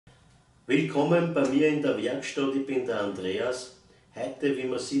Willkommen bei mir in der Werkstatt, ich bin der Andreas. Heute, wie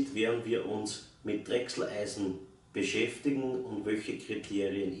man sieht, werden wir uns mit Drechseleisen beschäftigen und welche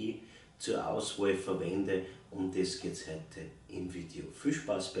Kriterien ich zur Auswahl verwende. Um das geht es heute im Video. Viel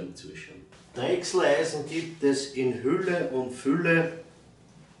Spaß beim Zuschauen. Drechseleisen gibt es in Hülle und Fülle.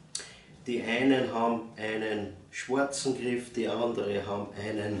 Die einen haben einen schwarzen Griff, die anderen haben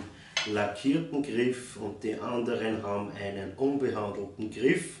einen lackierten Griff und die anderen haben einen unbehandelten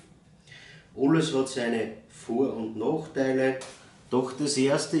Griff. Alles hat seine Vor- und Nachteile. Doch das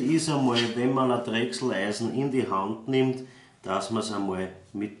erste ist einmal, wenn man ein Drechseleisen in die Hand nimmt, dass man es einmal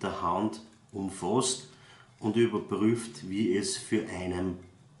mit der Hand umfasst und überprüft, wie es für einen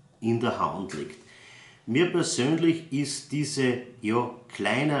in der Hand liegt. Mir persönlich ist diese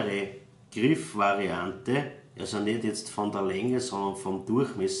kleinere Griffvariante, also nicht jetzt von der Länge, sondern vom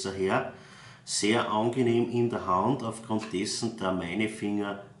Durchmesser her, sehr angenehm in der Hand, aufgrund dessen, da meine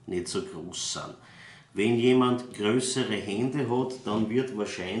Finger nicht so groß sind. Wenn jemand größere Hände hat, dann wird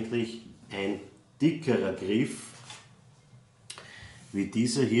wahrscheinlich ein dickerer Griff wie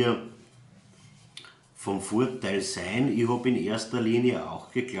dieser hier vom Vorteil sein. Ich habe in erster Linie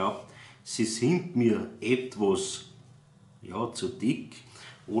auch geglaubt, sie sind mir etwas zu dick.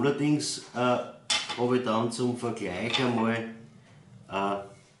 Allerdings habe ich dann zum Vergleich einmal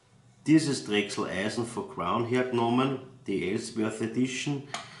dieses Drechseleisen von Crown hergenommen, die Ellsworth Edition,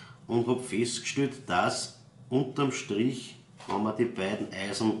 und habe festgestellt, dass unterm Strich, wenn man die beiden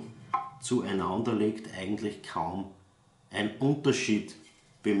Eisen zueinander legt, eigentlich kaum ein Unterschied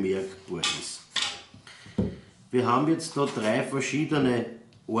bemerkbar ist. Wir haben jetzt da drei verschiedene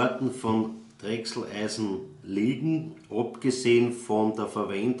Arten von Drechseleisen liegen, abgesehen von der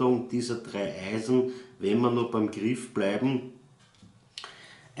Verwendung dieser drei Eisen, wenn wir noch beim Griff bleiben.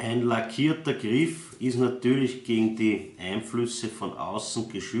 Ein lackierter Griff ist natürlich gegen die Einflüsse von außen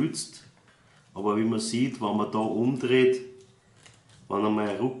geschützt, aber wie man sieht, wenn man da umdreht, wenn einmal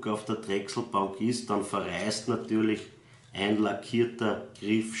ein Ruck auf der Drechselbank ist, dann verreißt natürlich ein lackierter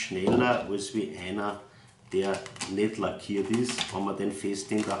Griff schneller als wie einer, der nicht lackiert ist. Wenn man den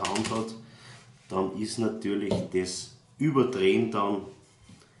fest in der Hand hat, dann ist natürlich das Überdrehen dann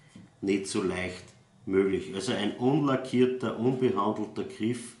nicht so leicht möglich. Also ein unlackierter, unbehandelter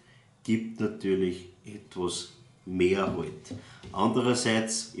Griff gibt natürlich etwas mehr Halt.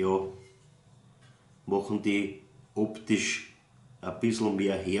 Andererseits machen die optisch ein bisschen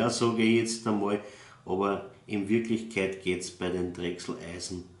mehr her, sage ich jetzt einmal, aber in Wirklichkeit geht es bei den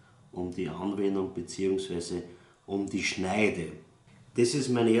Drechseleisen um die Anwendung bzw. um die Schneide. Das ist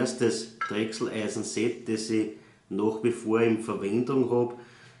mein erstes Drechseleisen-Set, das ich nach wie vor in Verwendung habe.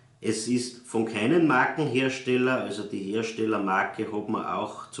 Es ist von keinem Markenhersteller, also die Herstellermarke hat man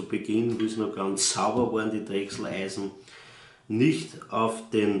auch zu Beginn, wie es noch ganz sauber waren, die Drechseleisen, nicht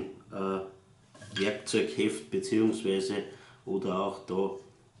auf den Werkzeugheft bzw. oder auch da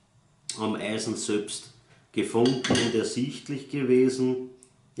am Eisen selbst gefunden und ersichtlich gewesen.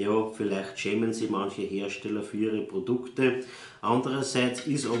 Ja, vielleicht schämen sich manche Hersteller für ihre Produkte. Andererseits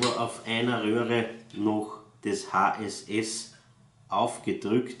ist aber auf einer Röhre noch das HSS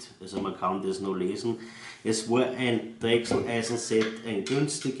aufgedrückt, also man kann das noch lesen. Es war ein Drechseleisen-Set, ein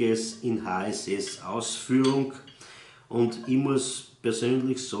günstiges in HSS Ausführung, und ich muss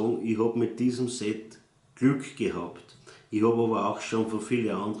persönlich sagen, ich habe mit diesem Set Glück gehabt. Ich habe aber auch schon von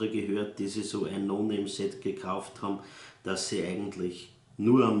vielen anderen gehört, die sich so ein No-Name-Set gekauft haben, dass sie eigentlich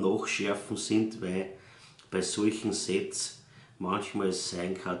nur am Nachschärfen sind, weil bei solchen Sets manchmal es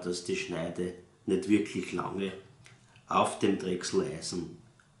sein kann, dass die Schneide nicht wirklich lange auf dem Drechseleisen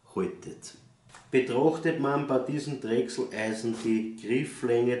haltet. Betrachtet man bei diesem Drechseleisen die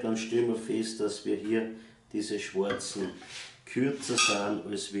Grifflänge, dann stellen wir fest, dass wir hier diese schwarzen kürzer sind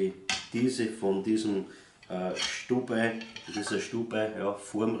als wie diese von diesem dieser Stube,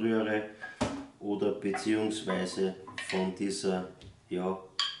 Formröhre, oder beziehungsweise von diesem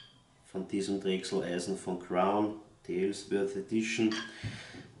Drechseleisen von Crown, die Ellsworth Edition.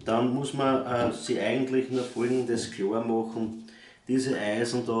 Dann muss man sich eigentlich nur Folgendes klar machen: Diese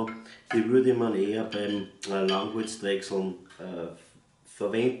Eisen da, die würde man eher beim Langholzdrechseln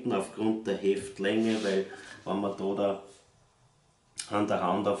verwenden aufgrund der Heftlänge, weil wenn man da an der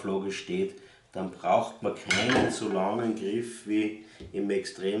Handauflage steht, dann braucht man keinen so langen Griff wie im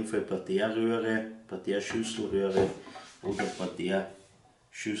Extremfall Parterröhre, Parterreschüsselröhre oder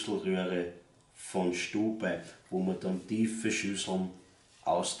Parterreschüsselröhre von Stube, wo man dann tiefe Schüsseln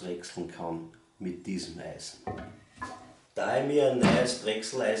ausdrechseln kann mit diesem Eisen. Da ich mir ein neues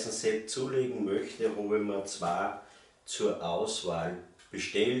Drechseleisen-Set zulegen möchte, habe ich mir zwei zur Auswahl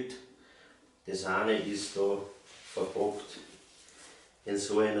bestellt. Das eine ist da verpackt in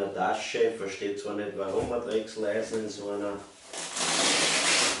so einer Tasche. Ich verstehe zwar nicht, warum man Drechseleisen in so einer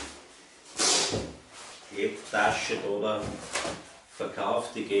Tasche oder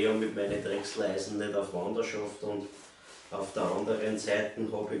verkauft. Ich gehe ja mit meinen Drechseleisen nicht auf Wanderschaft und auf der anderen Seite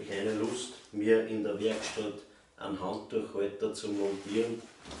habe ich keine Lust, mir in der Werkstatt einen Handtuchhalter zu montieren,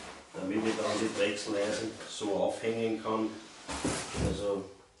 damit ich dann die Drechseleisen so aufhängen kann. Also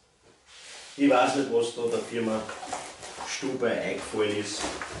ich weiß nicht, was da der Firma Stubei eingefallen ist,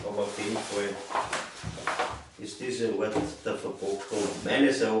 aber auf jeden Fall ist diese Art der Verpackung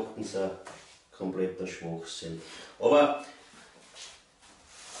meines Erachtens ein kompletter Schwachsinn. Aber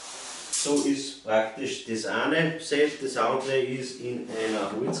so ist praktisch das eine Set, das andere ist in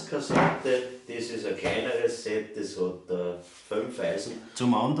einer Holzkassette. Das ist ein kleineres Set, das hat 5 Eisen.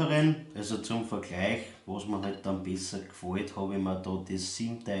 Zum anderen, also zum Vergleich, was mir halt dann besser gefällt, habe ich mir da das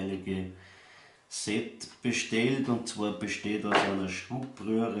 7-teilige Set bestellt, und zwar besteht aus einer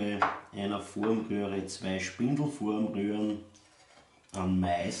Schrubröhre, einer Formröhre, 2 Spindelformröhren, einem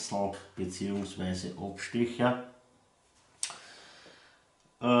Meißel bzw. Abstecher.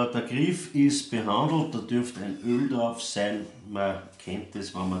 Der Griff ist behandelt, da dürfte ein Öl drauf sein. Man kennt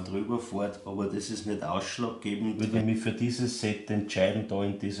das, wenn man drüber fährt, aber das ist nicht ausschlaggebend. Würde ich mich für dieses Set entscheiden, da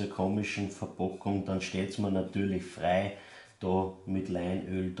in dieser komischen Verpackung, dann steht es mir natürlich frei, da mit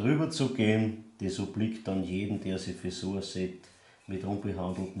Leinöl drüber zu gehen. Das obliegt dann jedem, der sich für so ein Set mit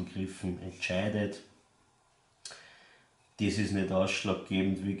unbehandelten Griffen entscheidet. Das ist nicht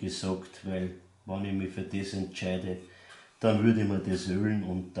ausschlaggebend, wie gesagt, weil wenn ich mich für das entscheide, dann würde ich mir das ölen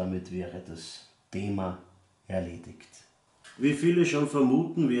und damit wäre das Thema erledigt. Wie viele schon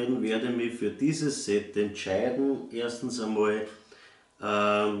vermuten werden, werde ich mich für dieses Set entscheiden. Erstens einmal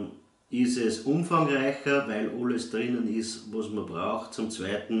ist es umfangreicher, weil alles drinnen ist, was man braucht. Zum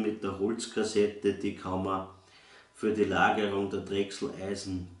Zweiten mit der Holzkassette, die kann man für die Lagerung der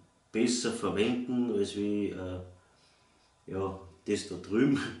Drechseleisen besser verwenden, als wie ja, das da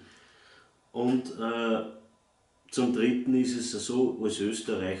drüben. Und zum Dritten ist es so, als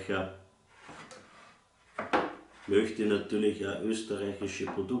Österreicher möchte ich natürlich auch österreichische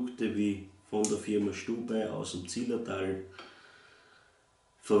Produkte wie von der Firma Stubei aus dem Zillertal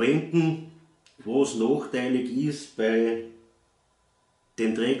verwenden. Was nachteilig ist bei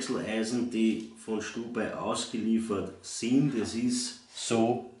den Drechseleisen, die von Stubei ausgeliefert sind, es ist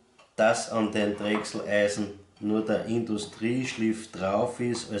so, dass an den Drechseleisen nur der Industrieschliff drauf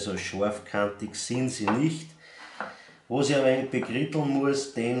ist, also scharfkantig sind sie nicht. Was ich ein wenig bekritteln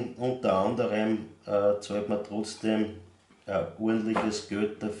muss, denn unter anderem zahlt man trotzdem ordentliches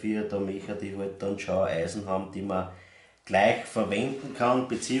Geld dafür. Da möchte ich halt dann schon Eisen haben, die man gleich verwenden kann,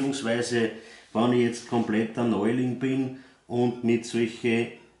 beziehungsweise wenn ich jetzt komplett ein Neuling bin und mit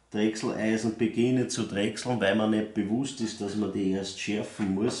solchen Drechseleisen beginne zu drechseln, weil man nicht bewusst ist, dass man die erst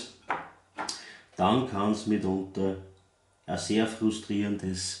schärfen muss, dann kann es mitunter ein sehr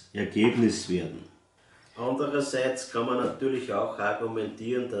frustrierendes Ergebnis werden. Andererseits kann man natürlich auch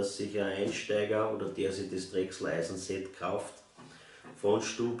argumentieren, dass sich ein Einsteiger oder der sich das Drechseleisen-Set kauft, von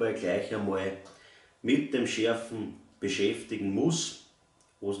Stubei gleich einmal mit dem Schärfen beschäftigen muss,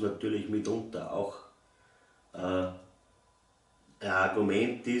 was natürlich mitunter auch ein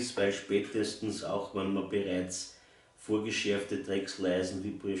Argument ist, weil spätestens auch wenn man bereits vorgeschärfte Drechseleisen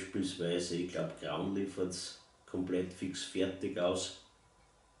wie beispielsweise, ich glaube Grauen liefert es komplett fix fertig aus,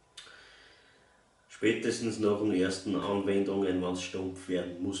 spätestens nach den ersten Anwendungen, wenn es stumpf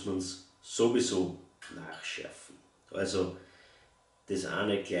werden, muss man es sowieso nachschärfen. Also das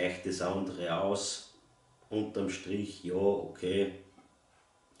eine gleicht das andere aus. Unterm Strich, ja, okay,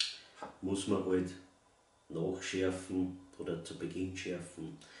 muss man halt nachschärfen oder zu Beginn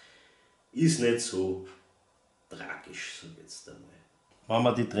schärfen. Ist nicht so tragisch, sage ich jetzt einmal. Wenn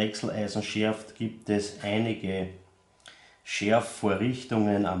man die Drechseleisen schärft, gibt es einige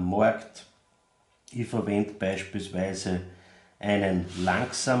Schärfvorrichtungen am Markt. Ich verwende beispielsweise einen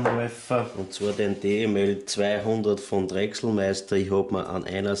Langsamläufer, und zwar den DML 200 von Drechselmeister. Ich habe mir an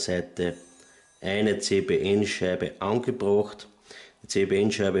einer Seite eine CBN-Scheibe angebracht. Die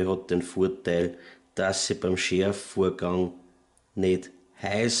CBN-Scheibe hat den Vorteil, dass sie beim Schärfvorgang nicht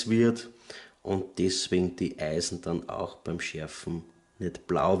heiß wird und deswegen die Eisen dann auch beim Schärfen nicht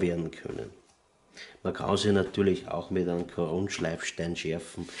blau werden können. Man kann sie natürlich auch mit einem Koronschleifstein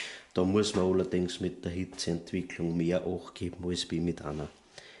schärfen. Da muss man allerdings mit der Hitzeentwicklung mehr Acht geben als wie mit einer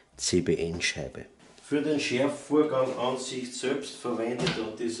CBN-Scheibe. Für den Schärfvorgang an sich selbst verwende ich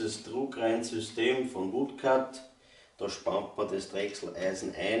da dieses Druckreinsystem von Woodcut. Da spannt man das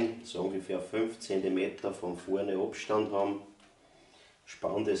Drechseleisen ein, so ungefähr 5 cm von vorne Abstand haben,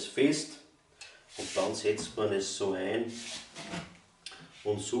 spannt es fest und dann setzt man es so ein,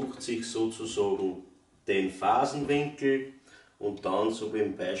 und sucht sich sozusagen den Phasenwinkel und dann, so wie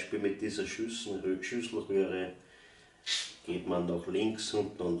im Beispiel mit dieser Schüsselröhre, geht man nach links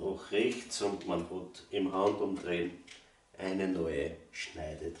und dann nach rechts und man hat im Handumdrehen eine neue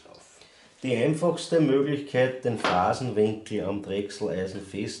Schneide drauf. Die einfachste Möglichkeit, den Phasenwinkel am Drechseleisen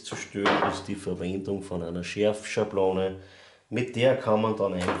festzustellen, ist die Verwendung von einer Schärfschablone. Mit der kann man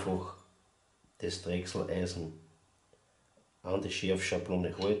dann einfach das Drechseleisen an die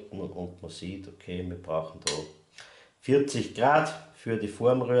Schärfschablone halten und man sieht, okay, wir brauchen da 40 Grad für die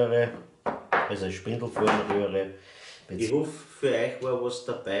Formröhre, also Spindelformröhre. Ich hoffe, für euch war was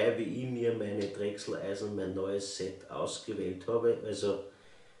dabei, wie ich mir meine Drechseleisen, mein neues Set ausgewählt habe. Also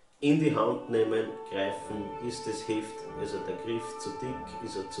in die Hand nehmen, greifen, ist das Heft, also der Griff zu dick,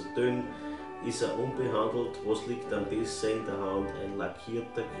 ist er zu dünn, ist er unbehandelt, was liegt am besser in der Hand, ein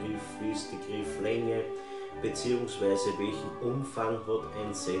lackierter Griff, wie ist die Grifflänge, beziehungsweise welchen Umfang hat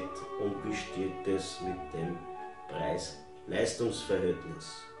ein Set und wie steht das mit dem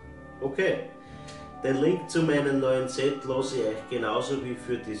Preis-Leistungs-Verhältnis. Okay, den Link zu meinem neuen Set lasse ich euch genauso wie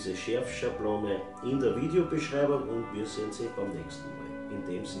für diese Schärfschablone in der Videobeschreibung und wir sehen uns beim nächsten Mal. In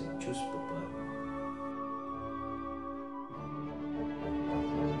dem Sinne, tschüss, Baba.